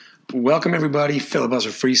Welcome, everybody.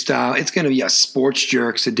 Filibuster Freestyle. It's going to be a Sports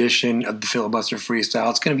Jerks edition of the Filibuster Freestyle.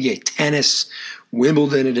 It's going to be a tennis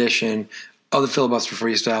Wimbledon edition of the Filibuster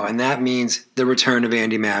Freestyle, and that means the return of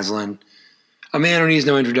Andy Maslin. A man who needs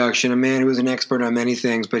no introduction, a man who is an expert on many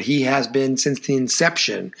things, but he has been, since the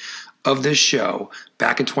inception of this show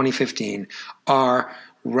back in 2015, our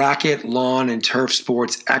racket, lawn, and turf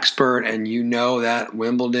sports expert, and you know that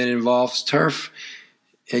Wimbledon involves turf,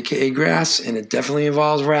 aka grass, and it definitely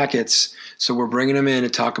involves rackets. So we're bringing him in to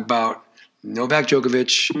talk about Novak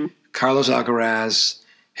Djokovic, Carlos Alcaraz,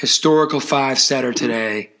 historical five-setter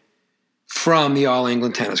today from the All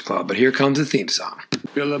England Tennis Club. But here comes the theme song.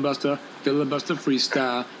 Filibuster, filibuster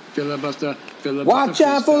freestyle. Filibuster, filibuster. Watch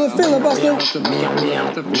out for the filibuster.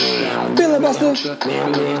 Filibuster.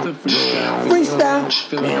 Freestyle.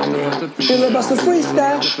 Filibuster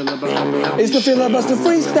freestyle. It's the filibuster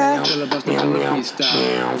freestyle.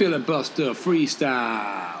 Filibuster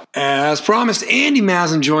freestyle. As promised, Andy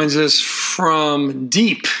Maslin joins us from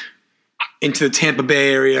deep into the Tampa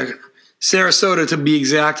Bay area. Sarasota, to be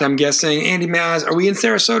exact, I'm guessing. Andy Maz, are we in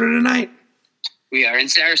Sarasota tonight? We are in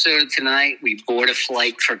Sarasota tonight. We board a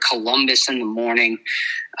flight for Columbus in the morning.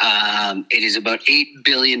 It is about 8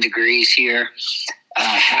 billion degrees here.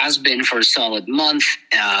 Has been for a solid month.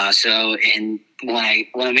 When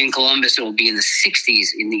I'm in Columbus, it will be in the 60s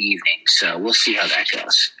in the evening. So we'll see how that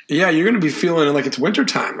goes. Yeah, you're going to be feeling it like it's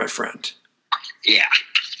wintertime, my friend. Yeah.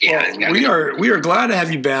 Well, we are glad to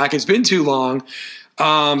have you back. It's been too long.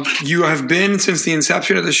 You have been, since the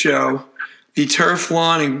inception of the show, the turf,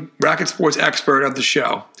 lawn, and racket sports expert of the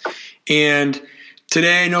show. And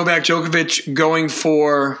today, Novak Djokovic going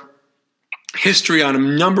for history on a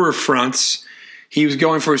number of fronts. He was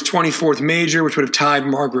going for his 24th major, which would have tied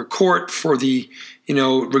Margaret Court for the,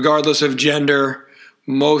 regardless of gender,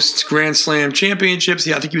 most Grand Slam championships.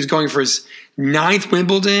 I think he was going for his 9th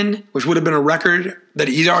Wimbledon, which would have been a record that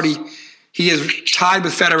he is tied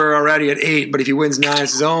with Federer already at 8, but if he wins 9,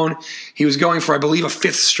 it's his own. He was going for, I believe, a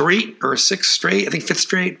 5th straight or a 6th straight. I think 5th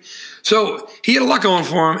straight. So he had a lot going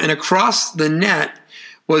for him, and across the net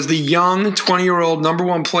was the young 20-year-old number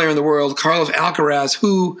one player in the world, Carlos Alcaraz,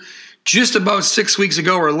 who just about 6 weeks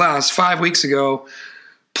ago or less, 5 weeks ago,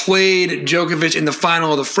 played Djokovic in the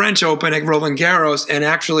final of the French Open at Roland Garros, and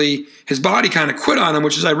actually his body kind of quit on him,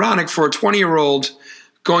 which is ironic for a 20-year-old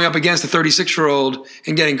going up against a 36-year-old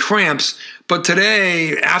and getting cramps. But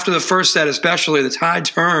today, after the first set especially, the tide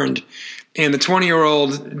turned, and the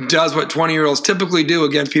 20-year-old does what 20-year-olds typically do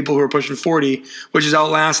against people who are pushing 40, which is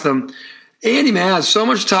outlast them. Andy Maz, so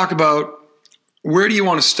much to talk about. Where do you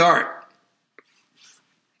want to start?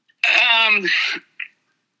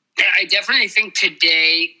 I definitely think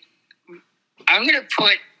today I'm going to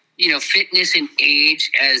put fitness and age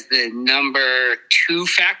as the number 2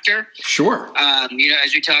 factor. Sure. As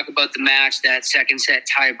we talk about the match, that second set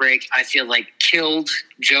tie break, I feel like killed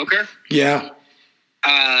Djoker. Yeah.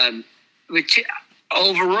 Which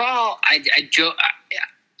overall, I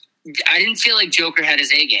didn't feel like Djoker had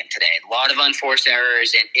his A game today. A lot of unforced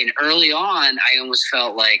errors, and early on, I almost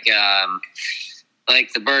felt like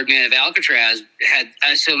the Birdman of Alcatraz had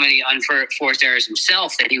so many unforced errors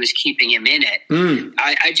himself that he was keeping him in it.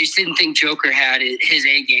 I just didn't think Djoker had his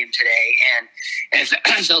A game today. And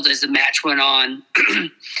I felt as the match went on,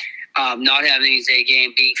 not having his A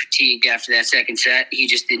game, being fatigued after that second set, he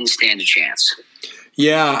just didn't stand a chance.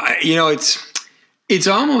 Yeah, it's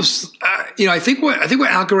almost I think what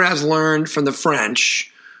Alcaraz learned from the French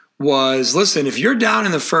was, listen, if you're down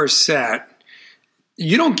in the first set,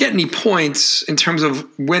 you don't get any points in terms of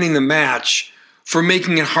winning the match for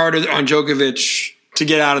making it harder on Djokovic to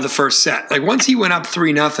get out of the first set. Like, once he went up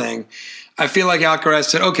 3-0, I feel like Alcaraz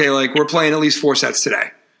said, okay, like, we're playing at least 4 sets today,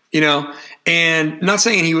 and not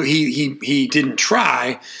saying he didn't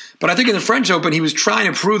try, but I think in the French Open, he was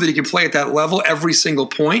trying to prove that he could play at that level every single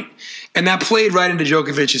point. And that played right into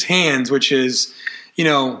Djokovic's hands, which is,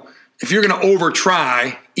 if you're going to over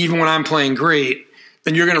try, even when I'm playing great,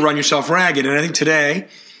 then you're going to run yourself ragged. And I think today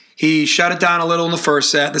he shut it down a little in the first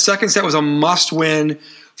set. The second set was a must-win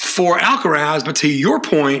for Alcaraz. But to your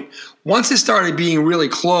point, once it started being really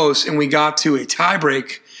close and we got to a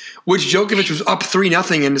tiebreak, which Djokovic was up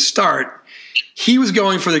 3-0 in the start, he was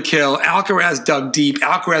going for the kill. Alcaraz dug deep.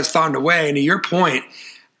 Alcaraz found a way. And to your point,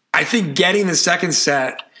 I think getting the second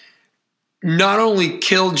set not only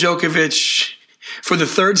killed Djokovic for the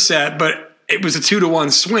third set, but it was a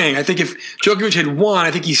 2-1 swing. I think if Djokovic had won,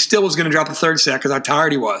 I think he still was going to drop the third set because how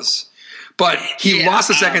tired he was. But he lost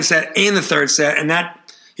the second set and the third set, and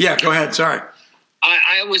that – go ahead. Sorry.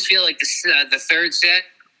 I always feel like the third set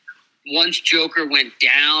once Joker went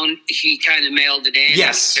down, he kind of mailed it in.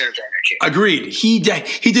 Yes. And conserved energy. Agreed. He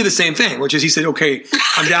did the same thing, which is he said, okay,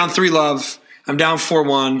 I'm down 3-love. I'm down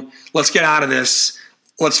 4-1. Let's get out of this.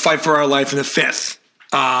 Let's fight for our life in the fifth.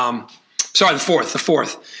 The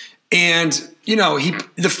fourth. And,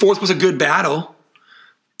 the fourth was a good battle.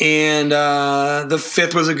 And the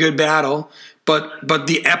fifth was a good battle. But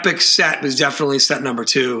the epic set was definitely set number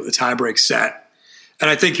 2, the tiebreak set. And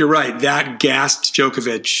I think you're right. That gassed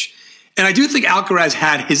Djokovic. And I do think Alcaraz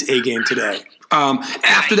had his A game today.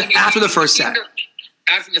 After the first set.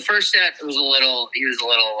 After the first set, he was a little,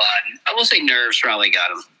 I will say nerves probably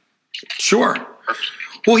got him. Sure.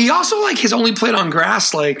 Well, he also has only played on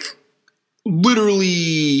grass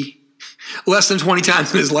literally less than 20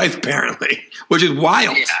 times in his life, apparently, which is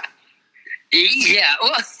wild. Yeah.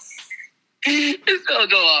 Well, I'll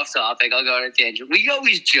go off topic. I'll go on a tangent. We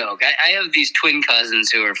always joke. I have these twin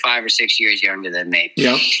cousins who are 5 or 6 years younger than me.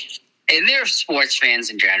 Yeah. And they're sports fans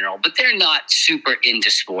in general, but they're not super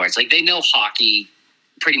into sports. They know hockey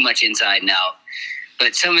pretty much inside and out.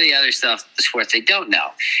 But some of the other stuff, the sports, they don't know.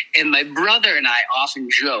 And my brother and I often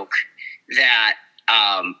joke that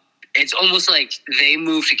it's almost like they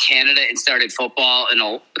moved to Canada and started football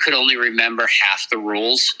and could only remember half the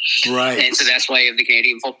rules. Right. And so that's why you have the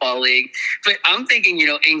Canadian Football League. But I'm thinking,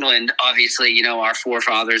 England, obviously, our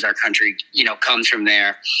forefathers, our country, comes from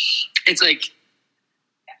there. It's like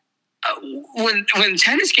when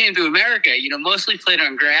tennis came to America, mostly played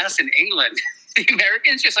on grass in England, the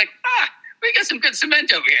Americans just we got some good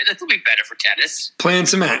cement over here. This will be better for tennis. Playing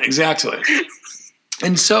cement, exactly.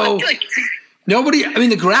 And so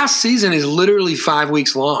the grass season is literally 5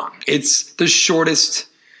 weeks long. It's the shortest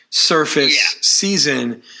surface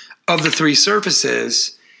season of the 3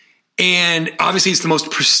 surfaces. And obviously it's the most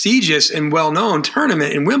prestigious and well-known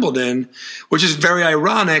tournament in Wimbledon, which is very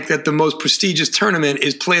ironic that the most prestigious tournament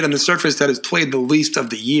is played on the surface that is played the least of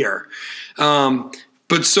the year.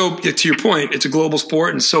 But so, to your point, it's a global sport,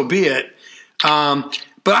 and so be it.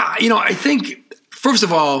 But I think, first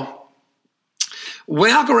of all,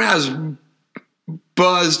 when Alcaraz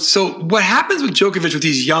buzzed, so what happens with Djokovic with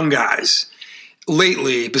these young guys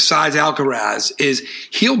lately, besides Alcaraz, is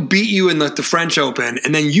he'll beat you in the French Open,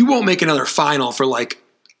 and then you won't make another final for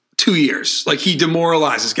 2 years. He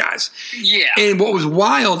demoralizes guys. Yeah. And what was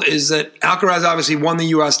wild is that Alcaraz obviously won the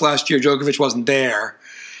U.S. last year. Djokovic wasn't there.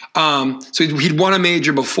 So he'd won a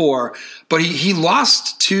major before, but he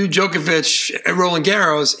lost to Djokovic at Roland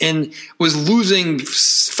Garros and was losing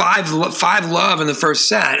 5-love in the first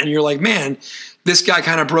set. And you're like, man, this guy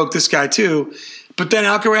kind of broke this guy too. But then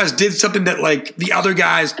Alcaraz did something that the other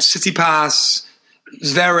guys, Tsitsipas,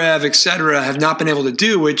 Zverev, etc., have not been able to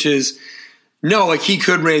do, which is he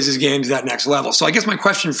could raise his game to that next level. So I guess my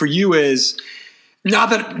question for you is, not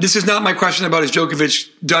that this is not my question about is Djokovic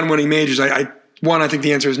done winning majors. One, I think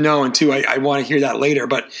the answer is no, and two, I want to hear that later.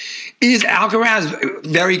 But is Alcaraz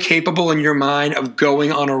very capable in your mind of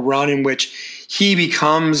going on a run in which he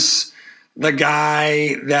becomes the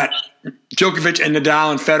guy that Djokovic and Nadal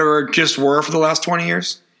and Federer just were for the last 20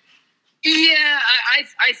 years? Yeah,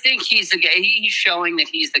 I think he's the guy. He's showing that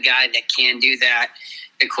he's the guy that can do that.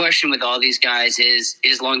 The question with all these guys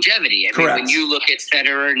is longevity. I mean, when you look at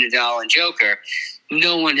Federer, Nadal, and Djoker,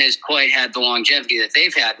 no one has quite had the longevity that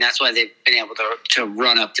they've had, and that's why they've been able to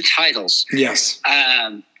run up the titles. Yes.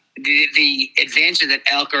 The advantage that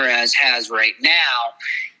Alcaraz has right now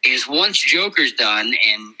is once Joker's done,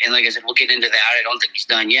 and like I said, we'll get into that. I don't think he's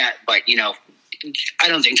done yet, but I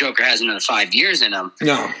don't think Joker has another 5 years in him.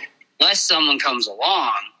 No. Unless someone comes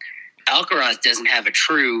along, Alcaraz doesn't have a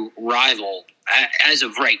true rival as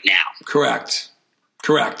of right now. Correct.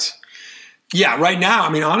 Yeah, right now,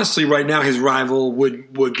 honestly, right now his rival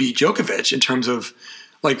would be Djokovic in terms of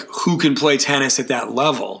who can play tennis at that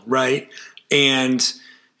level, right? And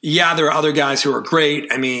yeah, there are other guys who are great.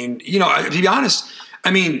 To be honest,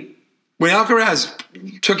 when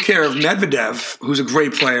Alcaraz took care of Medvedev, who's a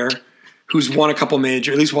great player, who's won at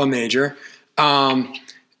least one major, I'm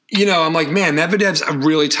like, man, Medvedev's a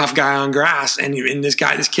really tough guy on grass, and this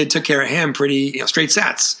kid took care of him pretty, straight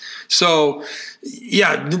sets. So,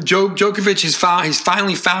 yeah, Djokovic he's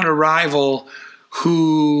finally found a rival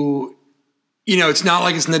who, it's not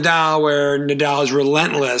like it's Nadal, where Nadal is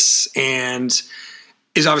relentless and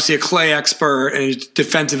is obviously a clay expert and a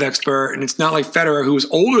defensive expert, and it's not like Federer, who was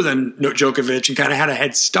older than Djokovic and kind of had a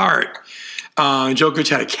head start. Djokovic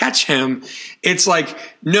had to catch him. It's like,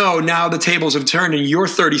 no, now the tables have turned and you're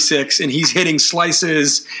 36 and he's hitting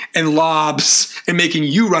slices and lobs and making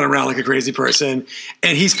you run around like a crazy person.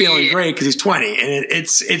 And he's feeling great because he's 20. And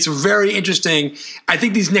it's very interesting. I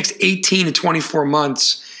think these next 18 to 24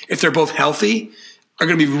 months, if they're both healthy, are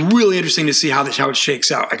going to be really interesting to see how it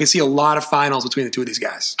shakes out. I can see a lot of finals between the two of these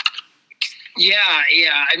guys. Yeah.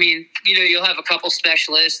 I mean, you'll have a couple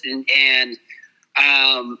specialists, and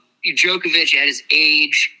Djokovic at his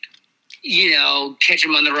age, catch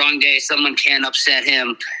him on the wrong day, someone can upset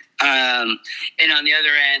him. And on the other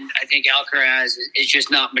end, I think Alcaraz is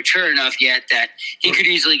just not mature enough yet that he could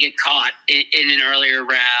easily get caught in an earlier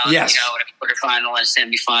round, yes. In a quarterfinal and a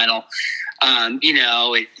semifinal, on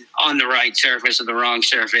the right surface or the wrong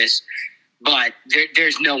surface. But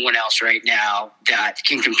there's no one else right now that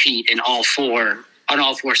can compete on all four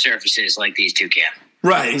surfaces like these two can.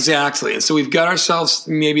 Right, exactly. And so we've got ourselves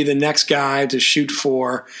maybe the next guy to shoot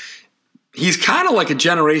for. He's kind of like a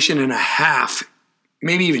generation and a half,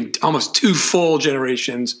 maybe even almost 2 full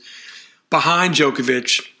generations behind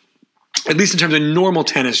Djokovic, at least in terms of normal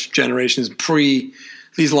tennis generations pre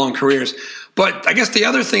these long careers. But I guess the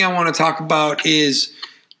other thing I want to talk about is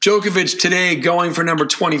Djokovic today going for number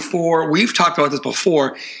 24. We've talked about this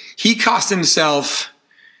before. He cost himself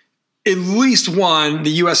at least one, the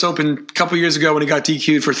U.S. Open a couple years ago when he got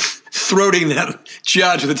DQ'd for throating that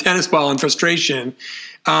judge with a tennis ball in frustration.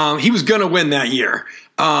 He was going to win that year.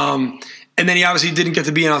 And then he obviously didn't get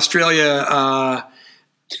to be in Australia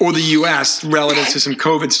or the U.S. relative to some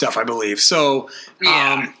COVID stuff, I believe. So,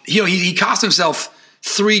 he cost himself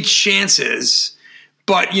 3 chances.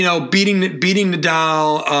 But, beating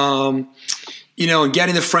Nadal, and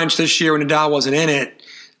getting the French this year when Nadal wasn't in it,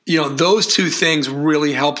 those 2 things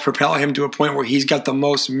really helped propel him to a point where he's got the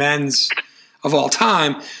most men's of all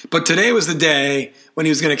time. But today was the day when he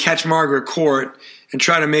was going to catch Margaret Court and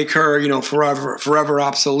try to make her, forever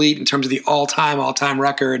obsolete in terms of the all-time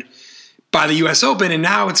record by the U.S. Open. And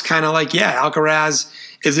now it's kind of like, Alcaraz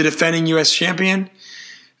is the defending U.S. champion.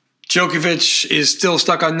 Djokovic is still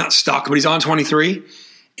not stuck, but he's on 23.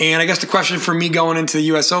 And I guess the question for me going into the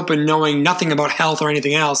U.S. Open, knowing nothing about health or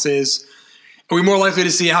anything else, is, are we more likely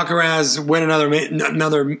to see Alcaraz win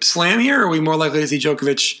another slam here, or are we more likely to see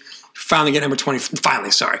Djokovic finally get number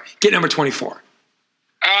 24?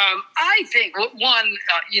 I think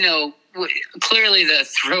clearly the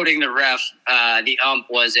throating the ref, the ump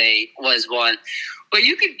was one. But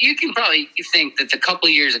you can probably think that the couple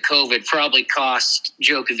of years of COVID probably cost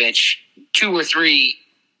Djokovic 2 or 3,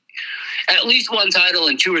 at least one title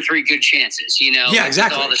and 2 or 3 good chances. Yeah,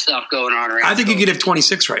 exactly. With all the stuff going on around. I think he could have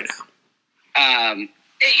 26 right now. And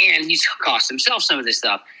he's cost himself some of this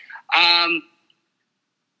stuff.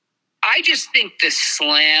 I just think the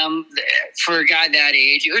slam, for a guy that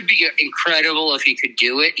age, it would be incredible if he could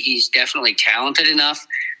do it. He's definitely talented enough.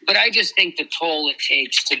 But I just think the toll it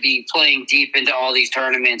takes to be playing deep into all these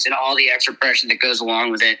tournaments and all the extra pressure that goes along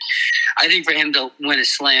with it, I think for him to win a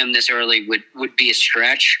slam this early would be a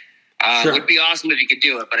stretch. Sure. It would be awesome if he could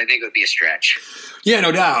do it, but I think it would be a stretch. Yeah,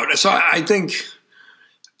 no doubt. So I think,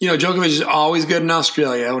 Djokovic is always good in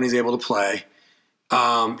Australia when he's able to play.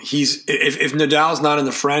 If Nadal's not in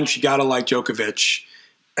the French, you got to like Djokovic.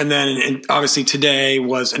 And then obviously today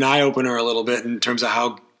was an eye-opener a little bit in terms of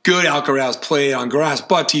how good Alcaraz played on grass.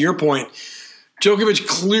 But to your point, Djokovic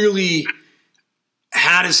clearly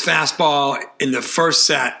had his fastball in the first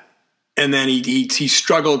set, and then he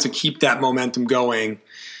struggled to keep that momentum going.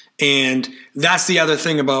 And that's the other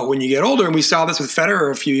thing about when you get older, and we saw this with Federer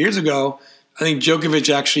a few years ago. I think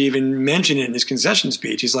Djokovic actually even mentioned it in his concession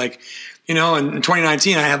speech. He's like, in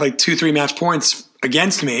 2019, I had like 2-3 match points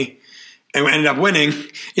against me and we ended up winning,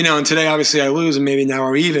 and today obviously I lose and maybe now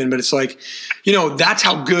we're even, but it's like, that's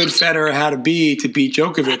how good Federer had to beat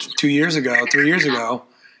Djokovic 3 years ago,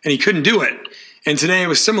 and he couldn't do it. And today it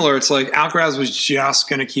was similar. It's like Alcaraz was just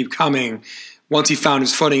going to keep coming once he found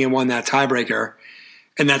his footing and won that tiebreaker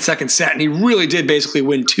in that second set. And he really did basically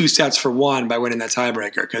win 2 sets for 1 by winning that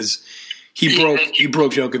tiebreaker because he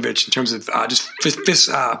broke Djokovic in terms of just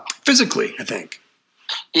physically, I think.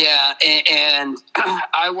 Yeah, and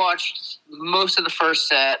I watched most of the first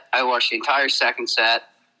set. I watched the entire second set.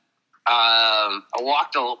 I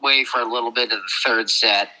walked away for a little bit of the third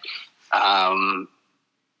set. And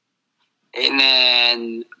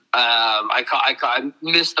then I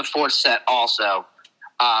missed the fourth set also.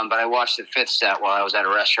 But I watched the fifth set while I was at a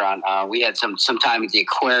restaurant. We had some time at the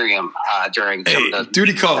aquarium during some of the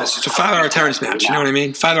duty calls. It's a 5-hour tennis match. You know what I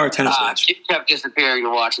mean? 5-hour tennis match. She kept disappearing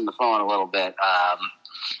and watching the phone a little bit.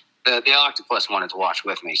 The octopus wanted to watch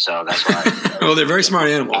with me, so that's why. Well, they're very smart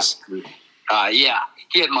animals. Yeah,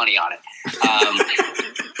 he had money on it.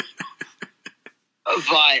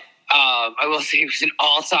 But I will say it was an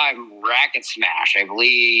all-time racket smash, I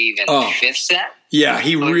believe, in the fifth set. Yeah,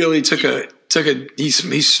 he really he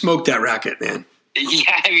smoked that racket, man.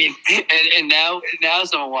 Yeah, I mean, and now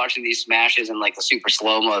someone watching these smashes in like the super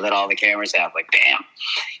slow-mo that all the cameras have, like, damn.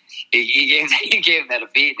 He gave that a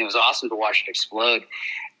beat, and it was awesome to watch it explode.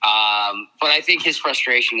 But I think his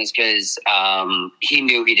frustration is because he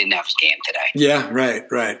knew he didn't have his game today. Yeah, right.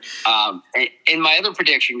 And my other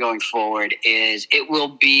prediction going forward is it will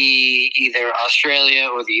be either Australia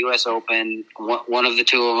or the U.S. Open, one of the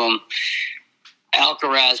two of them.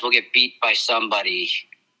 Alcaraz will get beat by somebody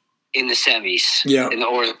in the semis,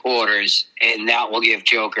 or the quarters, and that will give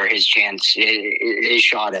Djoker his chance, his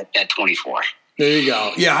shot at 24. There you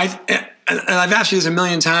go. Yeah, I've asked you this a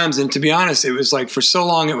million times, and to be honest, it was like for so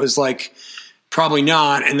long it was like probably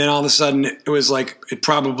not, and then all of a sudden it was like it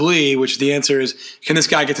probably, which the answer is, can this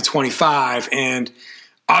guy get to 25? And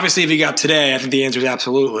obviously if he got today, I think the answer is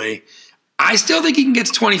absolutely. I still think he can get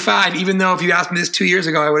to 25, even though if you asked me this 2 years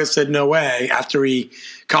ago, I would have said no way after he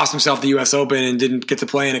cost himself the U.S. Open and didn't get to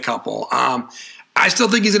play in a couple. I still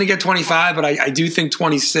think he's going to get 25, but I do think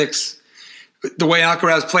 26, the way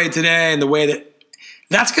Alcaraz played today and the way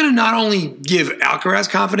that's going to not only give Alcaraz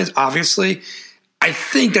confidence, obviously, I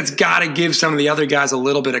think that's got to give some of the other guys a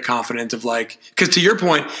little bit of confidence of like, because to your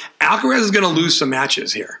point, Alcaraz is going to lose some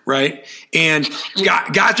matches here, right? And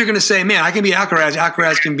guys are going to say, man, I can beat Alcaraz.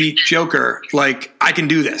 Alcaraz can beat Djoker. Like, I can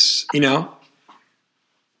do this, you know?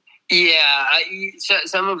 Yeah,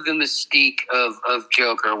 some of the mystique of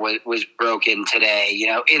Djoker was broken today, you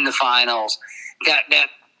know, in the finals.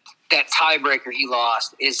 That tiebreaker he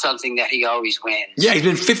lost is something that he always wins. Yeah, he's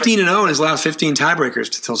been 15-0 in his last 15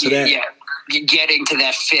 tiebreakers till today. Yeah. Getting to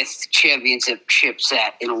that fifth championship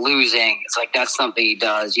set and losing, it's like that's something he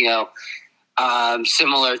does, you know.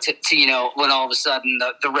 Similar to you know, when all of a sudden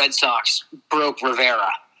the Red Sox broke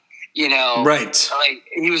Rivera, you know. Right. Like,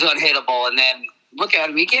 he was unhittable, and then look at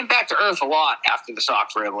him. He came back to earth a lot after the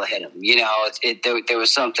Sox were able to hit him. You know, there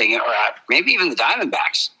was something, or maybe even the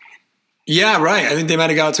Diamondbacks. Yeah, right. I think they might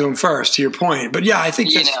have got to him first, to your point. But, yeah, I think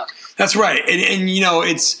that's right. And you know,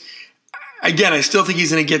 it's – again, I still think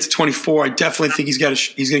he's going to get to 24. I definitely think he's going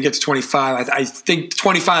to get to 25. I think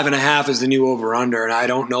 25 and a half is the new over-under, and I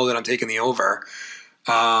don't know that I'm taking the over.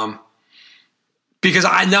 Not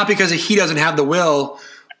because he doesn't have the will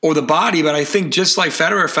or the body, but I think just like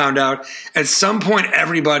Federer found out, at some point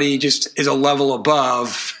everybody just is a level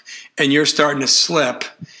above, and you're starting to slip.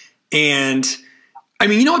 And – I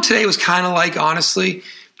mean, you know what today was kind of like, honestly?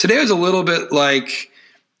 Today was a little bit like,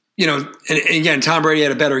 you know, and again, Tom Brady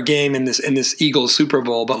had a better game in this Eagles Super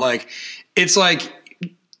Bowl, but like, it's like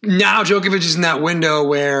now Djokovic is in that window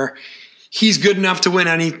where he's good enough to win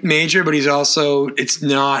any major, but it's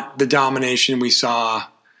not the domination we saw,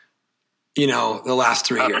 you know, the last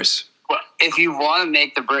 3 years. Well, if you want to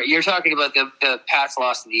make you're talking about the Pats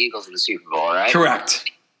lost to the Eagles in the Super Bowl, right? Correct.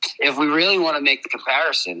 If we really want to make the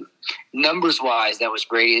comparison, numbers-wise, that was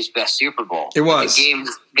Brady's best Super Bowl. It was.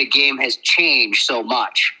 The game has changed so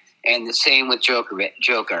much, and the same with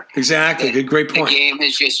Djoker. Exactly. Great point. The game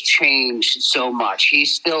has just changed so much.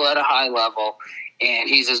 He's still at a high level, and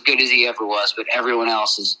he's as good as he ever was, but everyone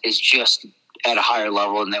else is just at a higher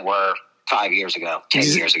level than they were 5 years ago, 10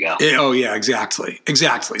 years ago. Oh, yeah, exactly.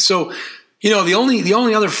 So – you know, the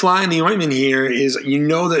only other fly in the ointment here is, you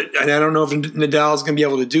know, that, and I don't know if Nadal's going to be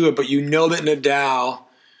able to do it, but you know that Nadal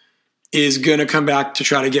is going to come back to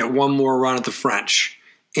try to get one more run at the French.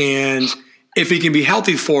 And if he can be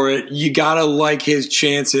healthy for it, you got to like his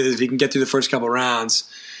chances if he can get through the first couple of rounds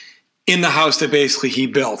in the house that basically he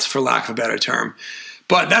built, for lack of a better term.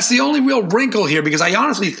 But that's the only real wrinkle here, because I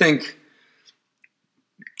honestly think,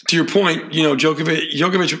 to your point, you know,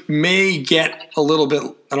 Djokovic may get a little bit,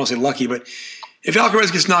 I don't say lucky, but if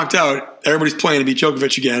Alcaraz gets knocked out, everybody's playing to beat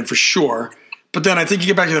Djokovic again for sure. But then I think you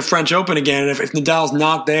get back to the French Open again, and if Nadal's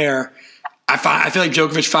not there, I feel like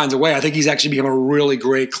Djokovic finds a way. I think he's actually become a really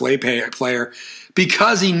great clay player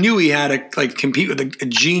because he knew he had to like compete with a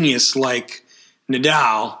genius like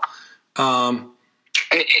Nadal. So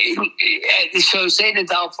say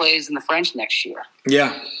Nadal plays in the French next year.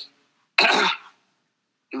 Yeah.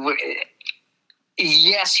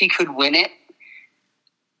 Yes, he could win it,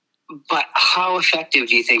 but how effective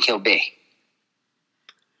do you think he'll be?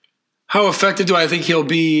 How effective do I think he'll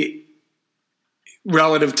be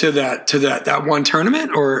relative to that one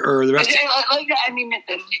tournament or the rest? I mean,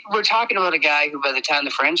 we're talking about a guy who, by the time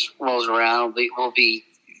the French rolls around, will be,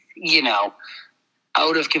 you know,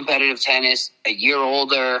 out of competitive tennis, a year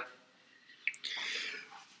older.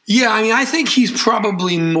 Yeah, I mean, I think he's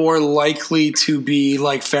probably more likely to be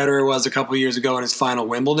like Federer was a couple of years ago in his final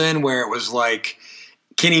Wimbledon, where it was like,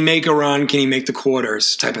 can he make a run? Can he make the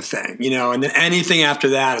quarters type of thing, you know? And then anything after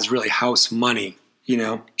that is really house money,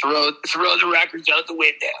 Throw the records out the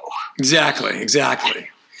window. Exactly.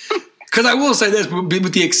 Because I will say this,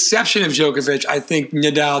 with the exception of Djokovic, I think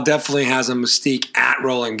Nadal definitely has a mystique at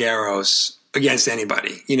Roland Garros against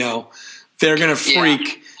anybody. They're going to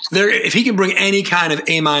freak. Yeah. If he can bring any kind of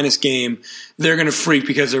A- game, they're going to freak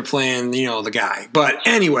because they're playing, the guy. But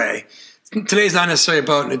anyway, today's not necessarily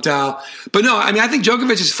about Nadal. But no, I think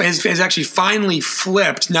Djokovic has actually finally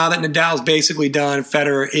flipped now that Nadal's basically done,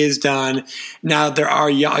 Federer is done. Now that there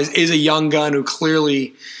is a young gun who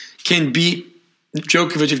clearly can beat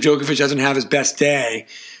Djokovic if Djokovic doesn't have his best day.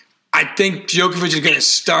 I think Djokovic is going to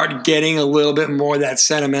start getting a little bit more of that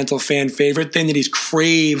sentimental fan favorite thing that he's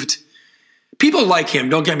craved. People like him,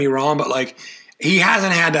 don't get me wrong, but he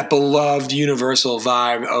hasn't had that beloved universal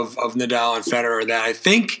vibe of Nadal and Federer that I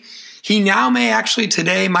think he now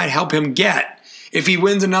might help him get. If he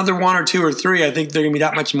wins another one or two or three, I think they're going to be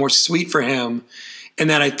that much more sweet for him. And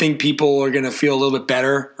then I think people are going to feel a little bit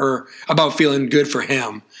better or about feeling good for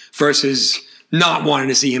him versus not wanting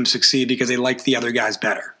to see him succeed because they liked the other guys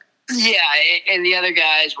better. Yeah, and the other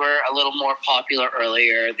guys were a little more popular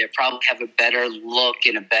earlier. They probably have a better look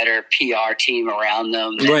and a better PR team around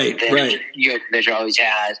them than Djokovic always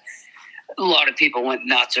has. A lot of people went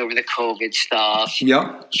nuts over the COVID stuff.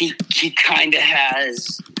 Yep. He kind of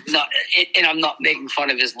has not, and I'm not making fun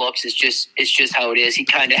of his looks. It's just how it is. He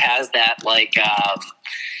kind of has that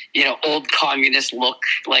old communist look,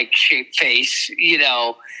 shaped face.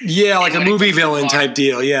 Yeah, like a movie villain type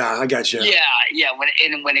deal. Yeah, I got you. Yeah.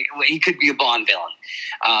 When he could be a Bond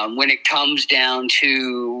villain. When it comes down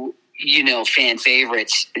to fan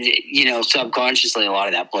favorites, subconsciously a lot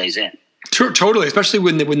of that plays in. Totally, especially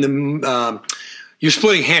when you're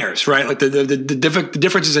splitting hairs, right? Like the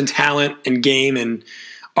differences in talent and game and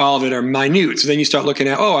all of it are minute. So then you start looking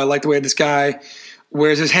at, I like the way this guy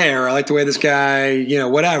wears his hair. I like the way this guy,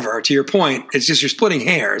 whatever. To your point, it's just you're splitting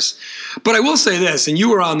hairs. But I will say this, and you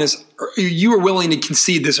were on this, you were willing to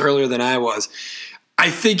concede this earlier than I was. I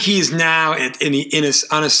think he's now in an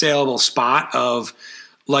unassailable spot of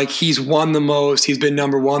he's won the most, he's been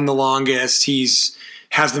number one the longest,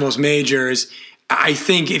 has the most majors. I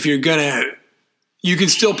think if you can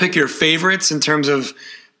still pick your favorites in terms of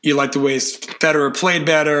you like the way Federer played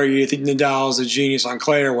better, you think Nadal's a genius on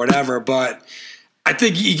clay or whatever, but I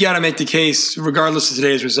think you got to make the case, regardless of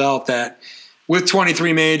today's result, that with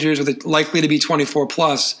 23 majors, with it likely to be 24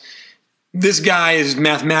 plus, this guy is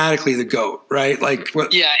mathematically the GOAT, right?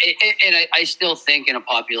 Yeah, and I still think in a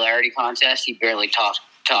popularity contest, he barely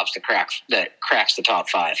cracks the top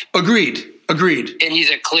five. Agreed. And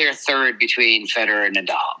he's a clear third between Federer and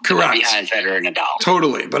Nadal. Correct. Behind Federer and Nadal.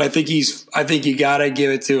 Totally. But I think you got to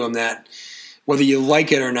give it to him that whether you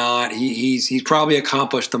like it or not, he's probably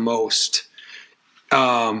accomplished the most.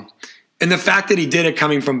 And the fact that he did it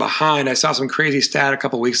coming from behind, I saw some crazy stat a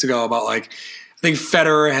couple weeks ago about I think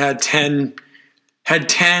Federer had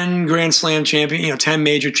 10 Grand Slam 10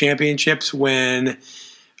 major championships when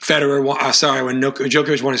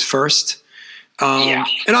Djokovic won his first. And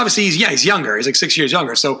obviously he's younger. He's 6 years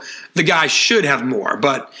younger. So the guy should have more,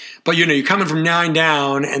 but you're coming from 9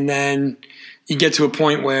 down and then you get to a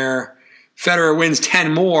point where Federer wins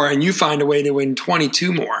 10 more and you find a way to win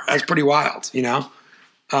 22 more. That's pretty wild,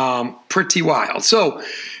 pretty wild. So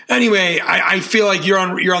anyway, I feel like you're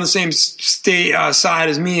on the same side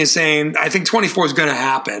as me as saying, I think 24 is going to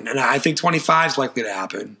happen. And I think 25 is likely to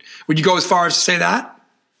happen. Would you go as far as to say that?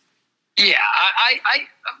 Yeah, I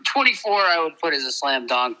 24 I would put as a slam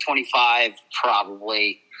dunk. 25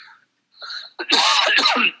 probably.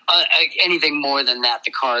 Anything more than that,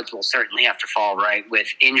 the cards will certainly have to fall right with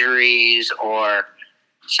injuries or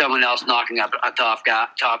someone else knocking up a top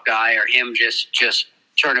guy, or him just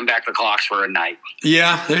turning back the clocks for a night.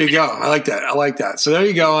 Yeah, there you go. I like that. So there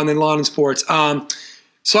you go. And then lawn and sports.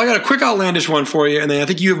 So I got a quick outlandish one for you, and then I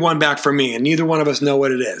think you have one back for me, and neither one of us know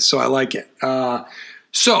what it is. So I like it. The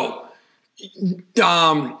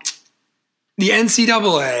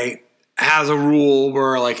NCAA has a rule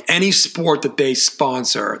where any sport that they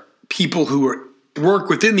sponsor, people who work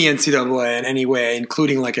within the NCAA in any way,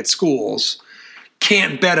 including at schools,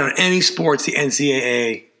 can't bet on any sports the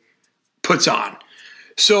NCAA puts on.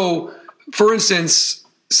 So, for instance,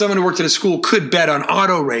 someone who worked at a school could bet on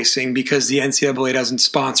auto racing because the NCAA doesn't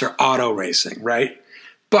sponsor auto racing, right?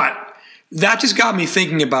 But that just got me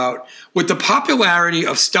thinking about, with the popularity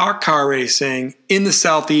of stock car racing in the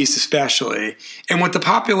Southeast especially, and with the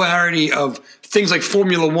popularity of things like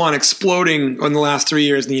Formula One exploding in the last 3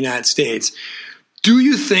 years in the United States, do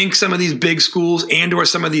you think some of these big schools and or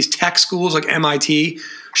some of these tech schools like MIT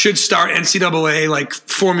should start NCAA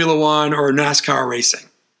Formula One or NASCAR racing?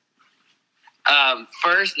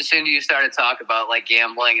 First, as soon as you started talking about like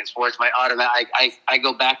gambling and sports, I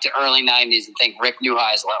go back to early '90s and think Rick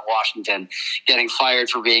Neuheisel at Washington getting fired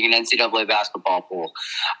for being an NCAA basketball pool.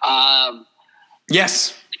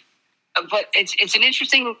 Yes, but it's an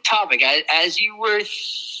interesting topic. As you were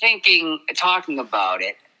talking about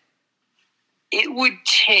it, it would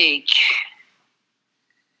take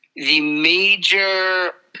the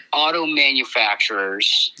major auto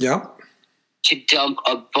manufacturers. Yeah. To dump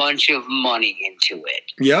a bunch of money into it.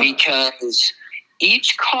 Yeah. Because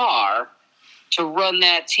each car to run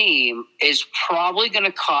that team is probably going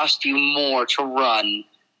to cost you more to run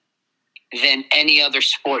than any other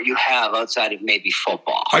sport you have outside of maybe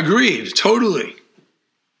football. Agreed. Totally.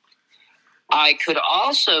 I could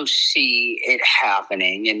also see it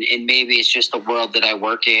happening, and maybe it's just the world that I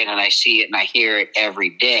work in and I see it and I hear it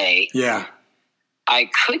every day. Yeah.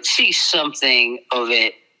 I could see something of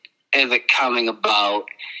it coming about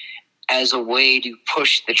as a way to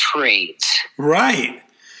push the trades. Right.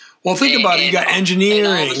 Well, think about it. You got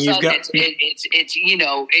engineering. You've got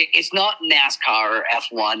it's not NASCAR or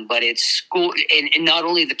F1, but it's school, and not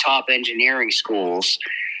only the top engineering schools,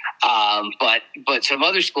 but some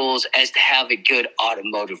other schools as to have a good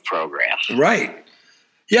automotive program. Right.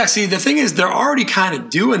 Yeah. See, the thing is, they're already kind of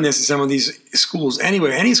doing this in some of these schools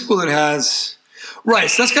anyway. Any school that has.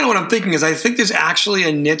 Right, so that's kind of what I'm thinking is I think there's actually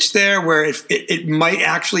a niche there where it might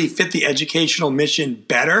actually fit the educational mission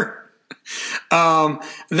better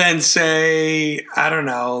than, say, I don't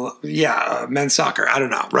know, men's soccer. I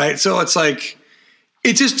don't know, right? So it's like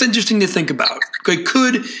it's just interesting to think about.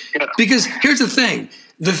 Because here's the thing.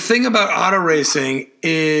 The thing about auto racing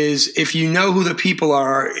is if you know who the people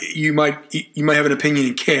are, you might have an opinion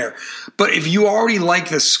and care. But if you already like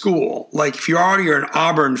the school, like if you already are an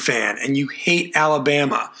Auburn fan and you hate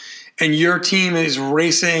Alabama and your team is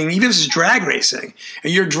racing, even if it's drag racing,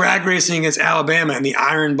 and you're drag racing against Alabama in the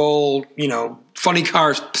Iron Bowl, funny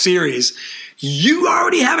car series, you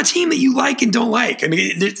already have a team that you like and don't like. I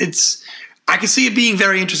mean, I can see it being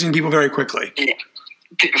very interesting to people very quickly. Yeah.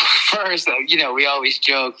 First, we always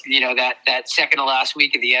joke, that second to last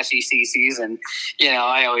week of the SEC season,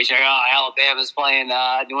 I always say, Alabama's playing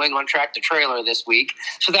New England Tractor Trailer this week.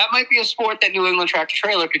 So that might be a sport that New England Tractor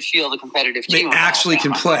Trailer could field a competitive team. They actually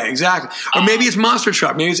can play, exactly. Or maybe it's monster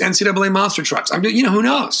truck. Maybe it's NCAA monster trucks. Who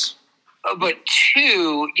knows? But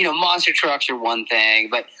two, monster trucks are one thing,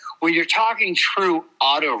 but when you're talking true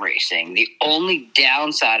auto racing, the only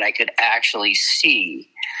downside I could actually see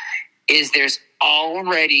is there's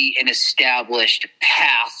already an established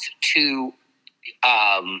path to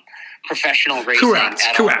professional racing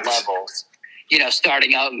at all levels.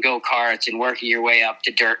 Starting out in go-karts and working your way up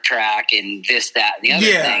to dirt track and this, that, and the other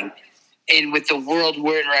thing. And with the world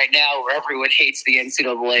we're in right now where everyone hates the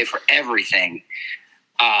NCAA for everything.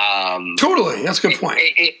 Totally. That's a good point.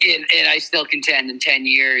 And I still contend in 10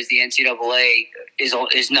 years the NCAA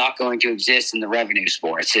is not going to exist in the revenue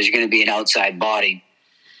sports. There's going to be an outside body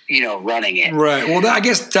running it. Right. Well, I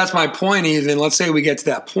guess that's my point even. Let's say we get to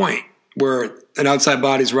that point where an outside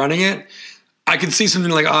body's running it. I could see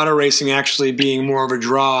something like auto racing actually being more of a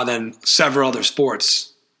draw than several other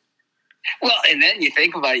sports. Well, and then you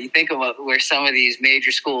think about where some of these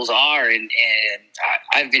major schools are, and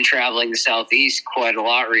I've been traveling the Southeast quite a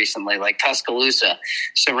lot recently, like Tuscaloosa,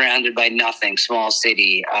 surrounded by nothing, small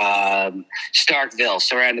city. Starkville,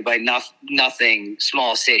 surrounded by nothing,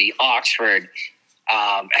 small city. Oxford.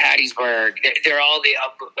 Hattiesburg, they're all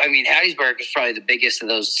Hattiesburg is probably the biggest of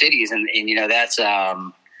those cities, and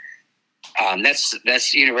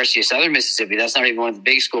that's University of Southern Mississippi. That's not even one of the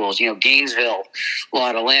big schools. Gainesville, a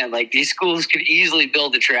lot of land. Like these schools could easily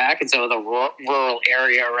build a track in some of the rural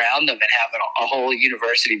area around them and have a whole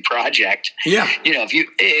university project. Yeah, and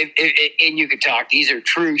you could talk. These are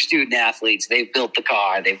true student athletes. They've built the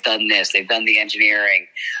car. They've done this. They've done the engineering.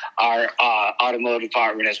 Our automotive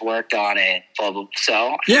department has worked on it. Blah, blah.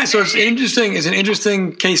 So it's interesting. It's an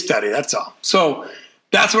interesting case study. That's all. So.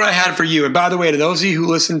 That's what I had for you. And by the way, to those of you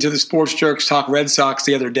who listened to the Sports Jerks talk Red Sox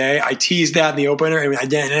the other day, I teased that in the opener. I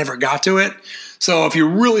never got to it. So if you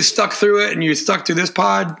really stuck through it and you stuck to this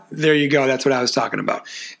pod, there you go. That's what I was talking about.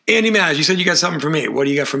 Andy Maz, you said you got something for me. What do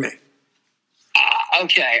you got for me?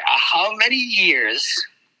 Okay. How many years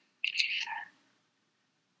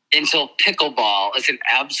until pickleball is an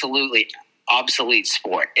absolutely obsolete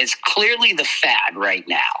sport? It's clearly the fad right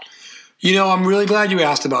now. I'm really glad you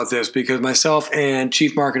asked about this because myself and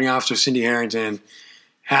Chief Marketing Officer Cindy Harrington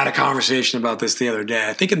had a conversation about this the other day,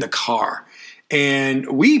 I think in the car. And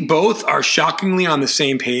we both are shockingly on the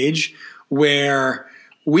same page where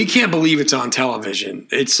we can't believe it's on television.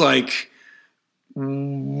 It's like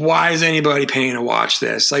why is anybody paying to watch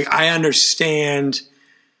this? Like, I understand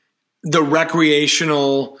the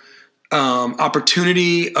recreational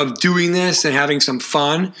opportunity of doing this and having some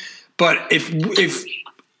fun, but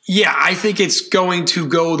I think it's going to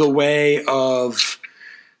go the way of,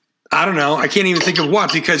 I don't know, I can't even think of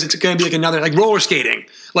what, because it's going to be like another, like roller skating,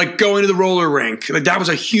 like going to the roller rink. Like, that was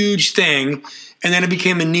a huge thing, and then it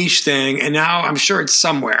became a niche thing, and now I'm sure it's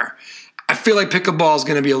somewhere. I feel like pickleball is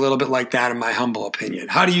going to be a little bit like that, in my humble opinion.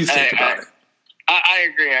 How do you think about it? I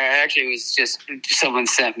agree. I actually was just, someone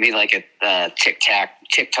sent me like a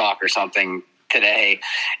TikTok or something today,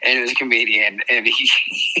 and it was a comedian, and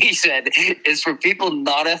he said it's for people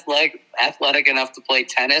not athletic enough to play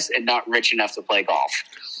tennis and not rich enough to play golf.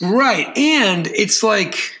 Right. And it's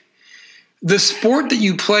like the sport that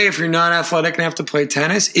you play if you're not athletic enough to play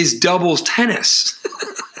tennis is doubles tennis.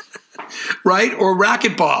 Right? Or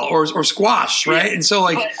racquetball or squash, right? Yeah. And so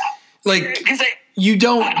to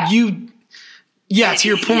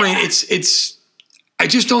your point, it's I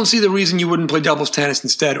just don't see the reason you wouldn't play doubles tennis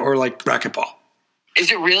instead, or like racquetball.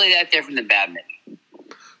 Is it really that different than badminton?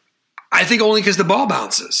 I think only because the ball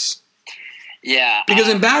bounces. Yeah. Because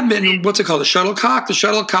in badminton, what's it called? The shuttlecock? The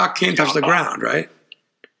shuttlecock can't touch the ground, right?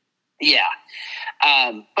 Yeah.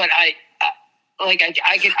 But I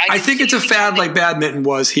think it's a fad like badminton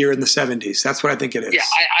was here in the 70s. That's what I think it is. Yeah,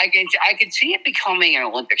 I could see it becoming an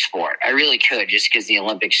Olympic sport. I really could, just because the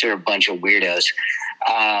Olympics are a bunch of weirdos.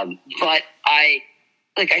 But I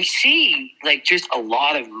see just a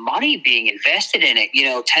lot of money being invested in it. You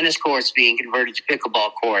know, tennis courts being converted to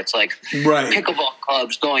pickleball courts, pickleball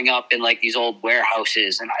clubs going up in these old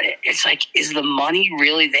warehouses, and it's like, is the money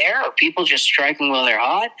really there? Are people just striking while they're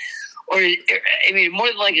hot? Or, I mean, more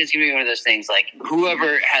than likely, it's going to be one of those things like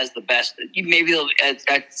whoever has the best, maybe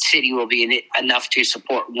that city will be enough to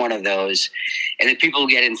support one of those. And if people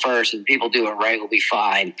get in first and people do it right, will be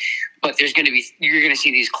fine. But you're going to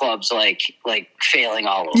see these clubs like failing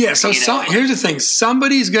all over. Yeah, so here's the thing.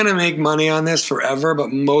 Somebody's going to make money on this forever,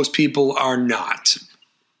 but most people are not.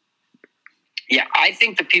 Yeah, I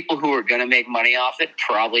think the people who are going to make money off it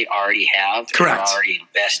probably already have. Correct. Are already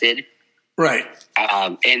invested. Right.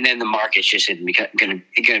 And then the market's just going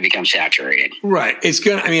to become saturated. Right. It's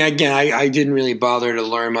going to, I mean, again, I didn't really bother to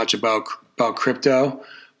learn much about crypto,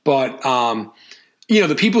 but,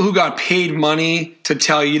 the people who got paid money to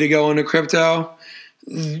tell you to go into crypto,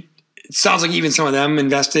 it sounds like even some of them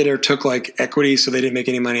invested or took equity, so they didn't make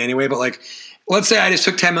any money anyway. But let's say I just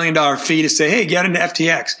took $10 million fee to say, hey, get into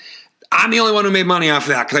FTX. I'm the only one who made money off of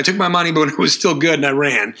that because I took my money, but it was still good and I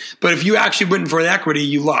ran. But if you actually went for the equity,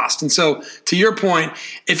 you lost. And so to your point,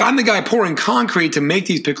 if I'm the guy pouring concrete to make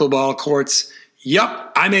these pickleball courts,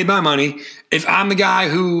 yep, I made my money. If I'm the guy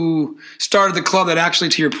who started the club that actually,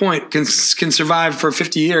 to your point, can survive for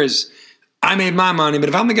 50 years, I made my money. But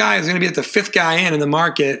if I'm the guy who's going to be the fifth guy in the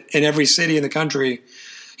market in every city in the country,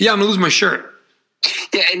 yeah, I'm going to lose my shirt.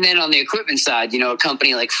 Yeah, and then on the equipment side, a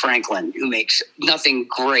company like Franklin, who makes nothing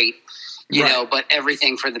great, but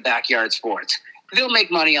everything for the backyard sports. They'll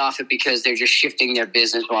make money off it because they're just shifting their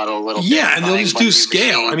business model a little bit. Yeah, and they'll just do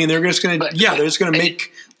scale. Machine. I mean, they're just going to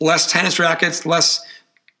make less tennis rackets, less,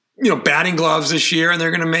 batting gloves this year, and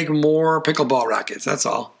they're going to make more pickleball rackets. That's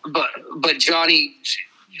all. But Johnny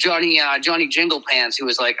Jingle Pants, who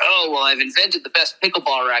was like, oh, well, I've invented the best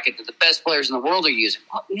pickleball racket that the best players in the world are using.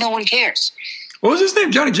 Well, no one cares. What was his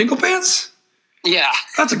name? Johnny Jingle Pants? Yeah.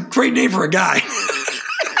 That's a great name for a guy.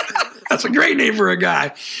 That's a great name for a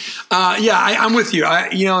guy. I'm with you.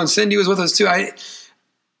 And Cindy was with us too.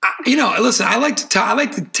 Listen, I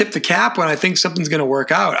like to tip the cap when I think something's going to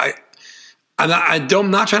work out.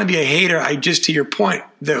 I'm not trying to be a hater. Just to your point,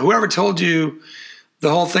 that whoever told you the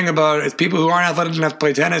whole thing about it's people who aren't athletic enough to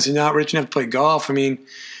play tennis and not rich enough to play golf. I mean,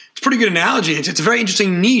 it's a pretty good analogy. It's a very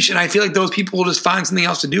interesting niche, and I feel like those people will just find something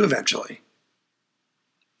else to do eventually.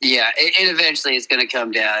 Yeah, and eventually it's going to come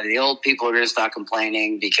down. The old people are going to start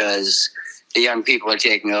complaining because the young people are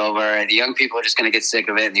taking over, and the young people are just going to get sick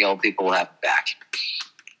of it, and the old people will have it back.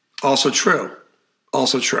 Also true.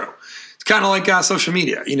 It's kind of like social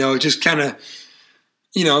media. Just kind of,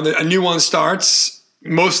 a new one starts.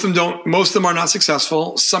 Most of them are not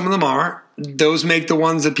successful. Some of them are. Those make the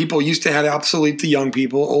ones that people used to have obsolete to young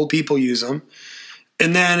people. Old people use them.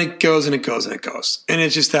 And then it goes and it goes and it goes. And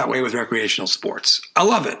it's just that way with recreational sports. I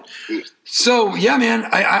love it. So, yeah, man,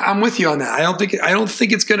 I'm with you on that. I don't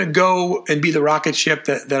think it's going to go and be the rocket ship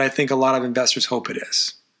that I think a lot of investors hope it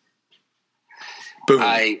is. Boom.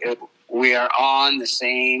 We are on the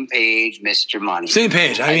same page, Mr. Money. Same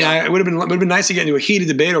page. I mean, it would have been nice to get into a heated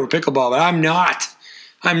debate over pickleball, but I'm not.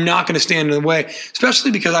 I'm not going to stand in the way,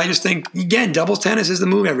 especially because I just think, again, doubles tennis is the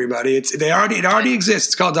move, everybody. It already exists.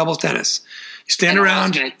 It's called doubles tennis. You stand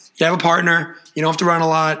around, you have a partner, you don't have to run a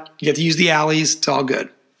lot, you get to use the alleys, it's all good.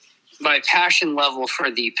 My passion level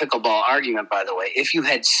for the pickleball argument, by the way, if you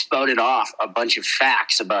had spouted off a bunch of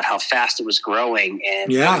facts about how fast it was growing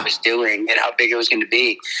and what it was doing and how big it was going to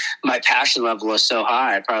be, my passion level was so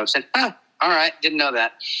high, I probably said, all right, didn't know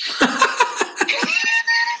that.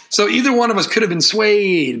 So either one of us could have been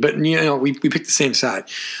swayed, but we picked the same side.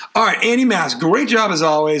 All right, Andy Mass, great job as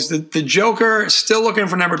always. The Djoker still looking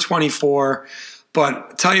for number 24,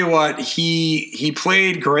 but tell you what, he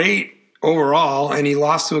played great overall, and he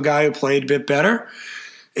lost to a guy who played a bit better.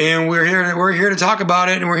 And we're here to talk about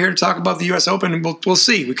it, and we're here to talk about the U.S. Open. And we'll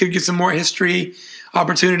see. We could get some more history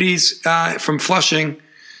opportunities from Flushing.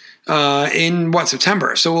 In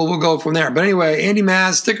September? So we'll go from there. But anyway, Andy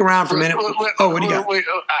Maz, stick around for a minute. What do you got?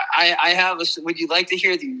 I have. Would you like to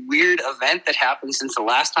hear the weird event that happened since the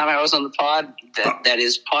last time I was on the pod? That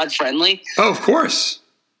is pod friendly. Oh, of course.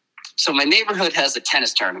 So my neighborhood has a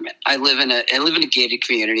tennis tournament. I live in a gated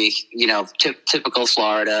community, typical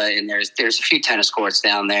Florida, and there's a few tennis courts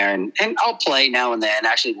down there, and I'll play now and then.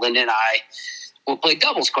 Actually, Linda and I will play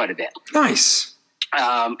doubles quite a bit. Nice.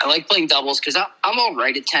 I like playing doubles because I'm all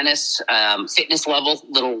right at tennis. Fitness level,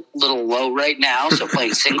 little low right now, so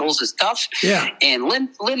playing singles is tough. Yeah. And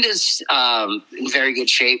Linda's in very good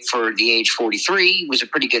shape for the age 43. Was a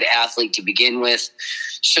pretty good athlete to begin with.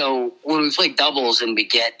 So when we play doubles and we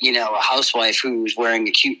get a housewife who's wearing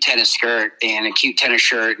a cute tennis skirt and a cute tennis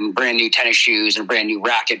shirt and brand new tennis shoes and a brand new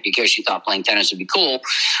racket because she thought playing tennis would be cool,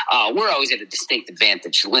 we're always at a distinct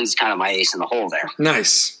advantage. Lynn's kind of my ace in the hole there.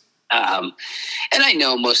 Nice. And I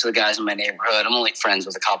know most of the guys in my neighborhood. I'm only friends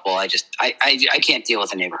with a couple. I can't deal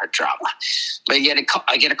with the neighborhood drama. But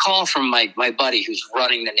I get a call from my buddy who's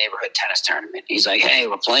running the neighborhood tennis tournament. He's like, "Hey,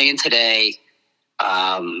 we're playing today.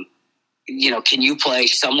 Can you play?"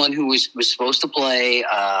 Someone who was supposed to play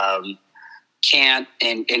can't,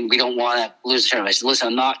 and we don't want to lose the tournament. I said, "Listen,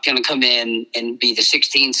 I'm not going to come in and be the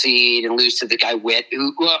 16 seed and lose to the guy Witt,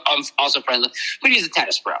 who I'm also friends with, but he's a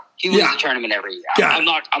tennis pro. He wins the tournament every year. I'm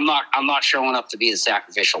not showing up to be the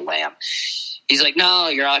sacrificial lamb." He's like, "No,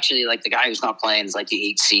 you're actually like the guy who's not playing is like the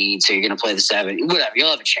 8 seed, so you're going to play the 7. Whatever,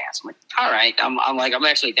 you'll have a chance." I'm like, "All right." I'm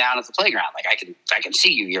actually down at the playground. Like I can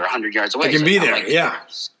see you. You're 100 yards away. I can be there.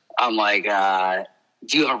 I'm like,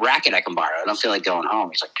 "Do you have a racket I can borrow? I don't feel like going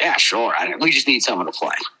home." He's like, "Yeah, sure. We just need someone to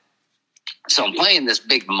play." So I'm playing this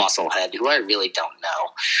big musclehead who I really don't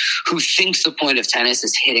know, who thinks the point of tennis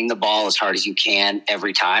is hitting the ball as hard as you can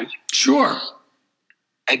every time. Sure.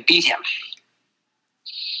 I beat him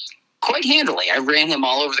quite handily. I ran him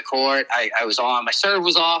all over the court. I was on. My serve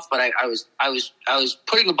was off, but I was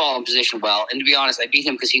putting the ball in position well. And to be honest, I beat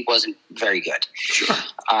him because he wasn't very good. Sure.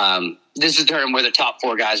 This is a tournament where the top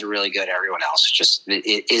 4 guys are really good. Everyone else just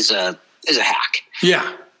is a hack.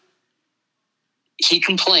 Yeah. He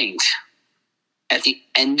complained at the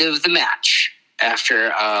end of the match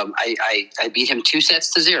after I beat him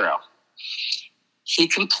 2-0. He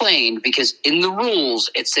complained because in the rules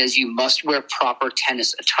it says you must wear proper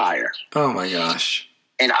tennis attire. Oh my gosh.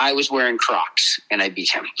 And I was wearing Crocs and I beat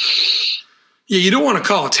him. Yeah, you don't want to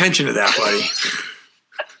call attention to that, buddy.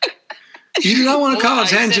 You do not want to call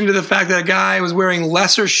attention to the fact that a guy was wearing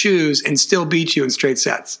lesser shoes and still beat you in straight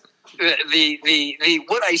sets. The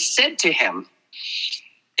what I said to him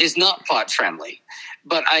is not pot friendly,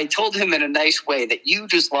 but I told him in a nice way that you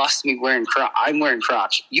just lost me wearing Crocs. I'm wearing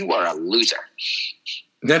Crocs. You are a loser.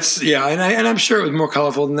 And I'm sure it was more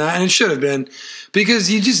colorful than that, and it should have been,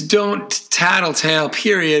 because you just don't tattletale,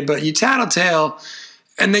 period. But you tattletale,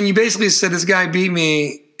 and then you basically said, "This guy beat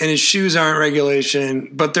me, and his shoes aren't regulation,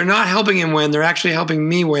 but they're not helping him win. They're actually helping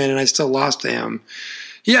me win, and I still lost to him."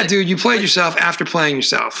 Yeah, dude, you played yourself after playing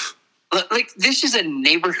yourself. Like, this is a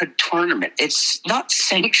neighborhood tournament. It's not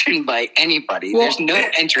sanctioned by anybody. There's no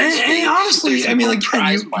entrance fee. And honestly, I mean, like,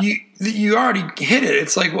 you already hit it.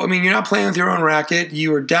 It's like, well, I mean, you're not playing with your own racket.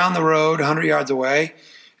 You were down the road 100 yards away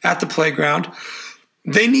at the playground.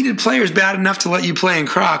 They needed players bad enough to let you play in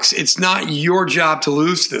Crocs. It's not your job to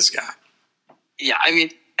lose to this guy. Yeah, I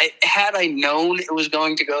mean, had I known it was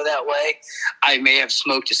going to go that way, I may have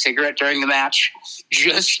smoked a cigarette during the match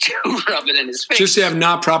just to rub it in his face. Just to have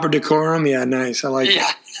not proper decorum? Yeah, nice. I like it.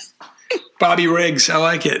 Bobby Riggs. I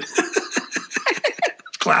like it.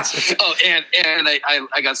 Classic. Oh, and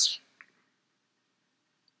I got...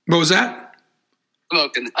 What was that?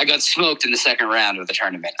 I got smoked in the second round of the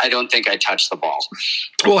tournament. I don't think I touched the ball.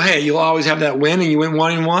 Well, hey, you'll always have that win, and you went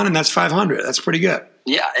 1-1, and that's 500. That's pretty good.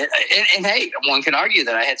 Yeah, and hey, one can argue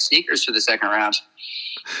that I had sneakers for the second round.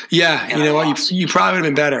 Yeah, you know what? You probably would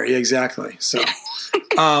have been better. Yeah, exactly. So,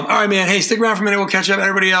 all right, man. Hey, stick around for a minute. We'll catch up with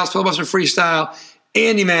everybody else. Filibuster Freestyle.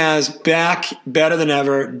 Andy Maz back better than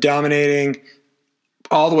ever, dominating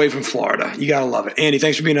all the way from Florida. You got to love it. Andy,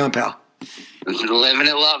 thanks for being on, pal. Living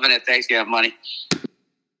it, loving it. Thanks, you have money.